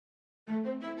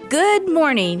Good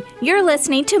morning. You're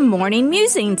listening to Morning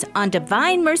Musings on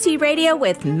Divine Mercy Radio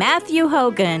with Matthew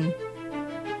Hogan.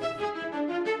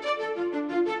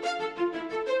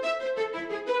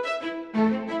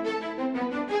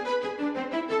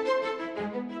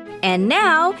 And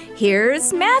now,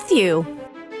 here's Matthew.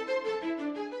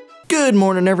 Good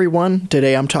morning, everyone.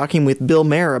 Today I'm talking with Bill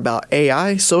Meagher about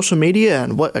AI, social media,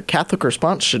 and what a Catholic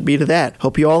response should be to that.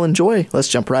 Hope you all enjoy. Let's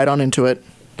jump right on into it.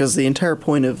 Because the entire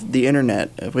point of the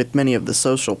internet, with many of the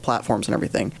social platforms and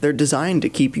everything, they're designed to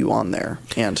keep you on there.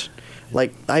 And,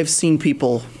 like, I've seen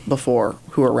people before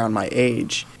who are around my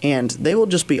age, and they will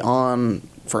just be on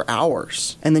for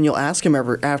hours. And then you'll ask them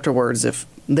afterwards if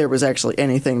there was actually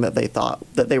anything that they thought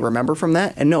that they remember from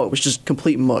that. And no, it was just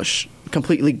complete mush,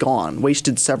 completely gone,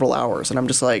 wasted several hours. And I'm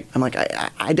like,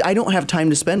 I don't have time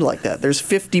to spend like that. There's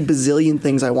 50 bazillion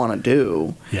things I want to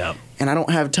do. Yeah. And I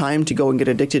don't have time to go and get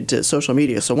addicted to social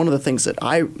media. So one of the things that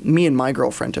me and my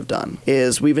girlfriend have done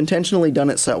is we've intentionally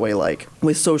done it so that way, like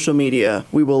with social media,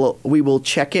 we will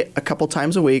check it a couple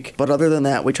times a week. But other than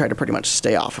that, we try to pretty much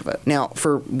stay off of it. Now,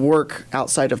 for work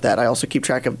outside of that, I also keep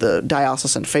track of the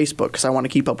diocesan Facebook because I want to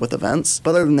keep up with events.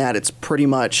 But other than that, it's pretty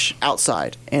much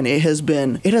outside. And it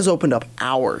has opened up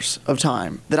hours of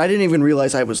time that I didn't even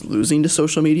realize I was losing to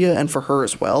social media, and for her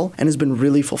as well, and has been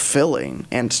really fulfilling.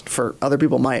 And for other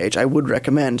people my age, I would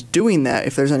recommend doing that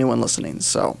if there's anyone listening.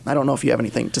 So I don't know if you have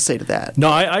anything to say to that. No,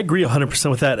 I agree 100%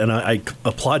 with that, and I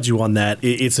applaud you on that.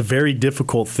 It's a very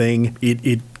difficult thing.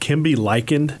 It can be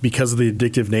likened because of the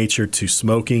addictive nature to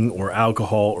smoking or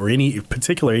alcohol or any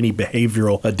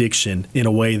behavioral addiction in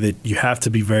a way that you have to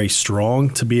be very strong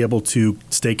to be able to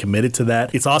stay committed to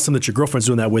that. It's awesome that your girlfriend's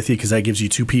doing that with you because that gives you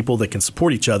two people that can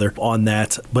support each other on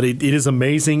that. But it is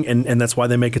amazing, and that's why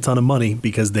they make a ton of money,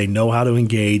 because they know how to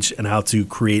engage and how to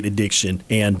create addiction,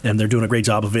 and they're doing a great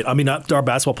job of it. I mean, our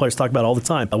basketball players talk about it all the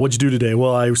time. What'd you do today?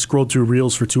 Well, I scrolled through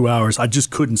Reels for 2 hours. I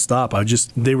just couldn't stop.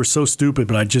 They were so stupid,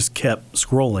 but I just kept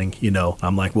scrolling.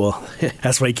 I'm like, well,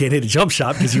 that's why you can't hit a jump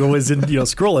shot, because you're always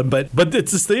scrolling. But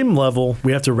it's the same level.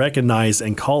 We have to recognize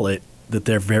and call it that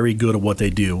they're very good at what they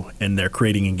do, and they're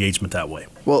creating engagement that way.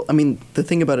 Well, I mean, the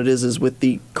thing about it is with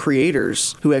the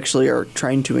creators who actually are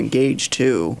trying to engage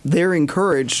too, they're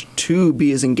encouraged to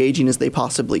be as engaging as they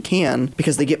possibly can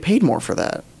because they get paid more for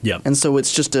that. Yeah. And so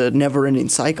it's just a never-ending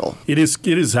cycle. It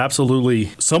is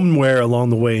absolutely somewhere along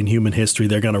the way in human history,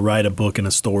 they're going to write a book and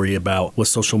a story about what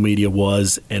social media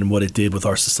was and what it did with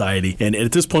our society. And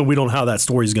at this point, we don't know how that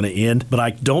story is going to end, but I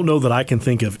don't know that I can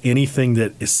think of anything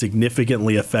that is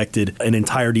significantly affected an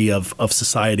entirety of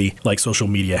society like social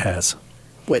media has.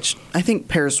 Which I think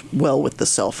pairs well with the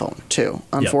cell phone, too,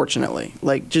 unfortunately. Yep.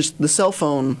 Like, just the cell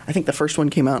phone, I think the first one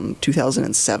came out in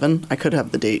 2007. I could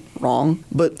have the date wrong,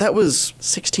 but that was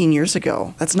 16 years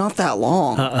ago. That's not that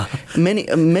long.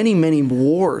 Many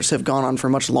wars have gone on for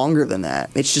much longer than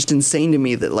that. It's just insane to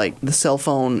me that, like, the cell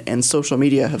phone and social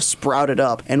media have sprouted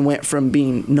up and went from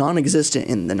being non-existent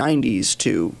in the 90s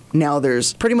to now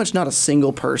there's pretty much not a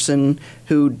single person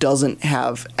who doesn't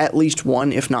have at least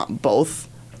one, if not both.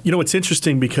 It's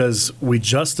interesting because we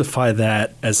justify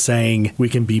that as saying we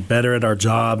can be better at our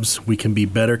jobs, we can be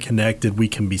better connected, we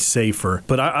can be safer.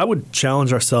 But I would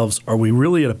challenge ourselves, are we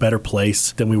really at a better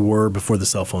place than we were before the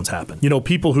cell phones happened?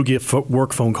 People who get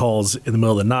work phone calls in the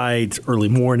middle of the night, early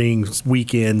mornings,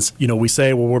 weekends, we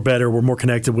say, well, we're better, we're more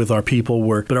connected with our people.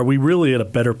 But are we really at a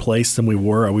better place than we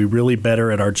were? Are we really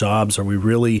better at our jobs? Are we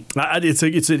really... It's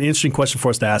an interesting question for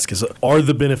us to ask is, are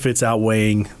the benefits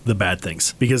outweighing the bad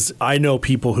things? Because I know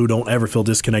people who don't ever feel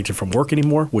disconnected from work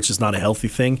anymore, which is not a healthy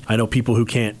thing. I know people who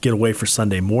can't get away for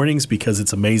Sunday mornings because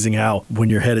it's amazing how when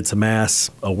you're headed to Mass,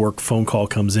 a work phone call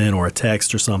comes in or a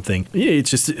text or something. It's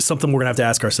just something we're going to have to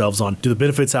ask ourselves on. Do the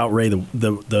benefits outweigh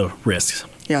the risks?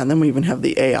 Yeah, and then we even have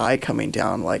the AI coming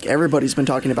down. Like, everybody's been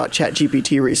talking about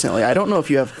ChatGPT recently. I don't know if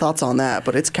you have thoughts on that,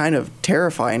 but it's kind of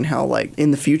terrifying how, like,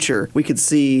 in the future, we could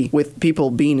see with people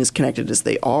being as connected as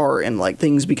they are and, like,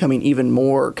 things becoming even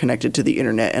more connected to the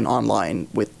internet and online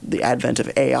with the advent of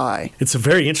AI. It's a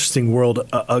very interesting world.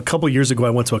 A couple years ago, I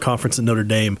went to a conference at Notre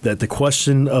Dame that the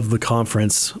question of the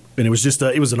conference, and it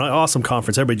was an awesome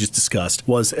conference, everybody just discussed,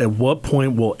 was at what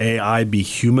point will AI be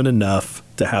human enough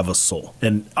to have a soul?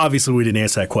 And obviously we didn't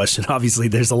answer that question. Obviously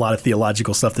there's a lot of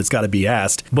theological stuff that's got to be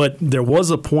asked, but there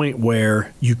was a point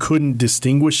where you couldn't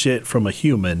distinguish it from a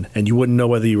human, and you wouldn't know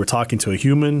whether you were talking to a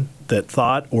human that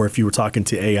thought or if you were talking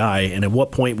to AI, and at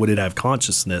what point would it have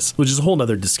consciousness, which is a whole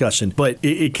nother discussion. But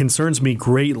it concerns me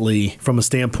greatly from a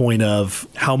standpoint of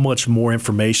how much more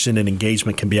information and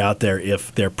engagement can be out there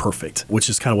if they're perfect, which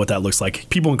is kind of what that looks like.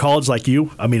 People in college like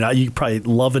you, I mean, you're probably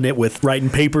loving it with writing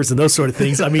papers and those sort of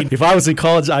things. I mean, if I was in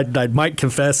college, I might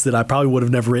confess that I probably would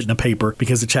have never written a paper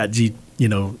because of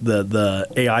the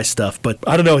AI stuff. But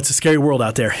I don't know. It's a scary world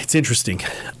out there. It's interesting.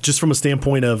 Just from a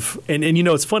standpoint of, and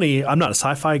it's funny, I'm not a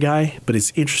sci-fi guy, but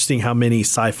it's interesting how many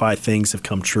sci-fi things have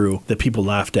come true that people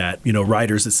laughed at.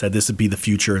 Writers that said this would be the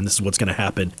future and this is what's going to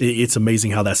happen. It's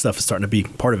amazing how that stuff is starting to be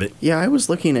part of it. Yeah, I was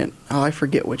looking at, I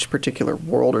forget which particular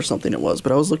world or something it was,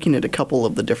 but I was looking at a couple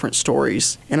of the different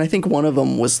stories. And I think one of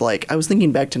them was I was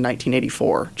thinking back to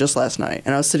 1984 just last night.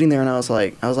 And I was sitting there and I was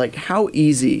like, how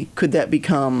easy could that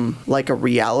become a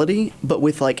reality, but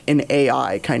with an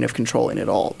AI kind of controlling it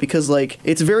all? Because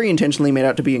it's very intentionally made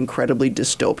out to be incredibly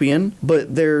dystopian,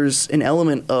 but there's an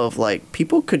element of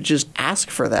people could just ask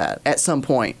for that at some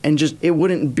point and just it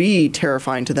wouldn't be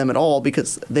terrifying to them at all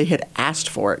because they had asked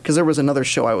for it. Because there was another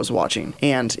show I was watching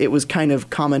and it was kind of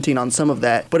commenting on some of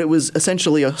that, but it was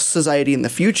essentially a society in the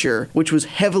future which was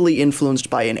heavily influenced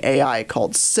by an AI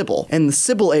called Sybil, and the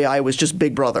Sybil AI was just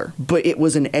Big Brother, but it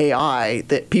was an AI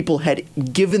that people had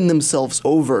given themselves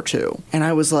over to. And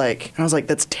I was like,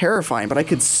 that's terrifying, but I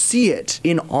could see it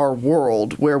in our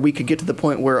world where we could get to the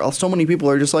point where so many people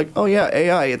are just like, oh yeah,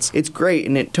 AI, it's great,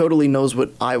 and it totally knows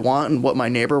what I want and what my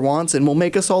neighbor wants and will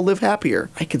make us all live happier.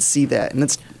 I could see that, and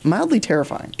it's mildly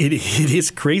terrifying. It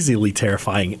is crazily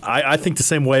terrifying. I think the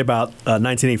same way about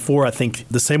 1984. I think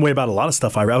the same way about a lot of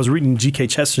stuff. I was reading G.K.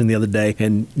 Chesterton the other day,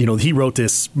 and he wrote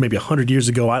this maybe 100 years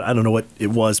ago. I don't know what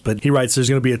it was, but he writes, there's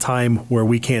going to be a time where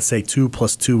we can't say 2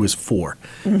 + 2 is 4.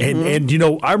 Mm-hmm.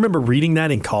 And I remember reading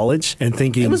that in college and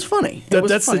thinking, it was funny.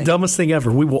 That's the dumbest thing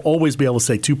ever. We will always be able to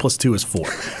say 2 + 2 is 4.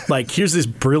 Here's this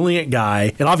brilliant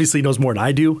guy, and obviously he knows more than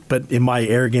I do, but in my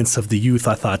arrogance of the youth,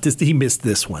 I thought he missed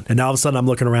this one. And now all of a sudden I'm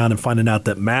looking around and finding out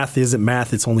that math isn't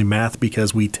math. It's only math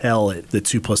because we tell it that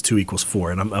 2 + 2 =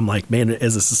 4. And I'm like, man,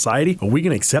 as a society, are we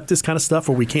going to accept this kind of stuff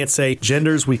where we can't say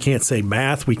genders, we can't say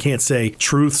math, we can't say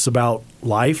truths about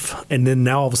life? And then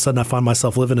now all of a sudden I find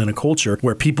myself living in a culture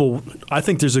where I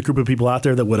think there's a group of people out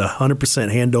there that would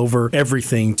 100% hand over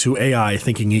everything to AI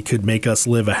thinking it could make us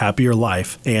live a happier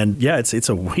life. And yeah, it's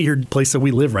a weird place that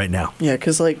we live right now. Yeah,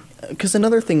 because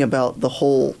another thing about the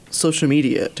whole social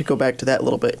media, to go back to that a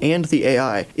little bit, and the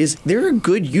AI, is there are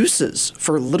good uses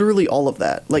for literally all of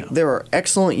that. There are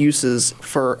excellent uses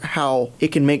for how it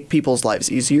can make people's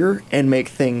lives easier and make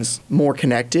things more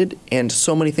connected and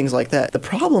so many things like that. The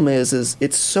problem is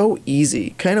it's so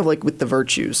easy, kind of like with the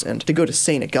virtues. And to go to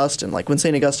St. Augustine, when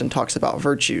St. Augustine talks about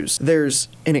virtues, there's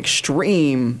an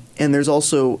extreme and there's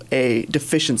also a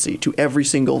deficiency to every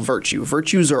single virtue.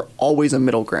 Virtues are always a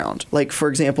middle ground. For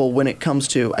example, when it comes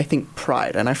to, I think,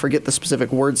 pride, and I forget the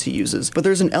specific words he uses, but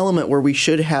there's an element where we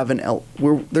should have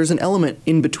there's an element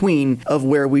in between of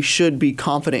where we should be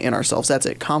confident in ourselves. That's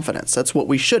it, confidence. That's what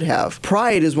we should have.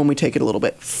 Pride is when we take it a little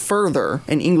bit further,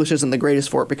 and English isn't the greatest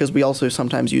for it because we also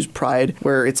sometimes use pride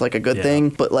where it's a good thing,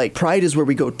 but pride is where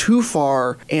we go too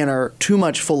far and are too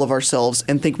much full of ourselves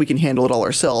and think we can handle it all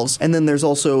ourselves. And then there's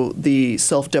also the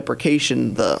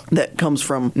self-deprecation that comes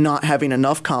from not having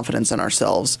enough confidence in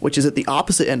ourselves, which is at the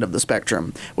opposite end of the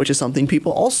spectrum, which is something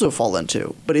people also fall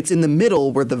into. But it's in the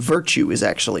middle where the virtue is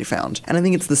actually found. And I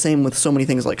think it's the same with so many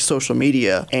things like social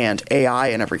media and AI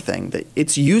and everything, that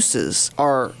its uses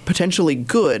are potentially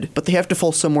good, but they have to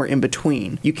fall somewhere in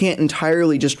between. You can't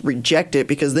entirely just reject it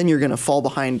because then you're going to fall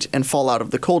behind and fall out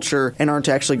of the culture and aren't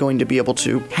actually going to be able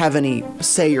to have any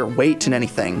say or weight in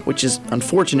anything, which is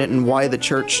unfortunate and why the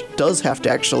church does have to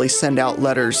actually send out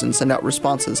letters and send out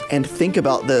responses and think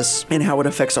about this and how it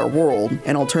affects our world.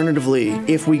 And alternatively,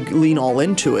 if we lean all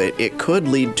into it, it could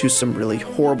lead to some really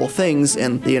horrible things,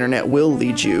 and the internet will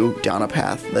lead you down a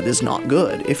path that is not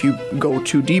good if you go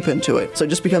too deep into it. So it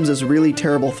just becomes this really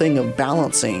terrible thing of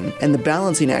balancing, and the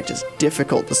balancing act is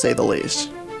difficult to say the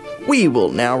least. We will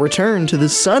now return to the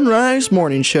Sunrise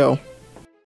Morning Show.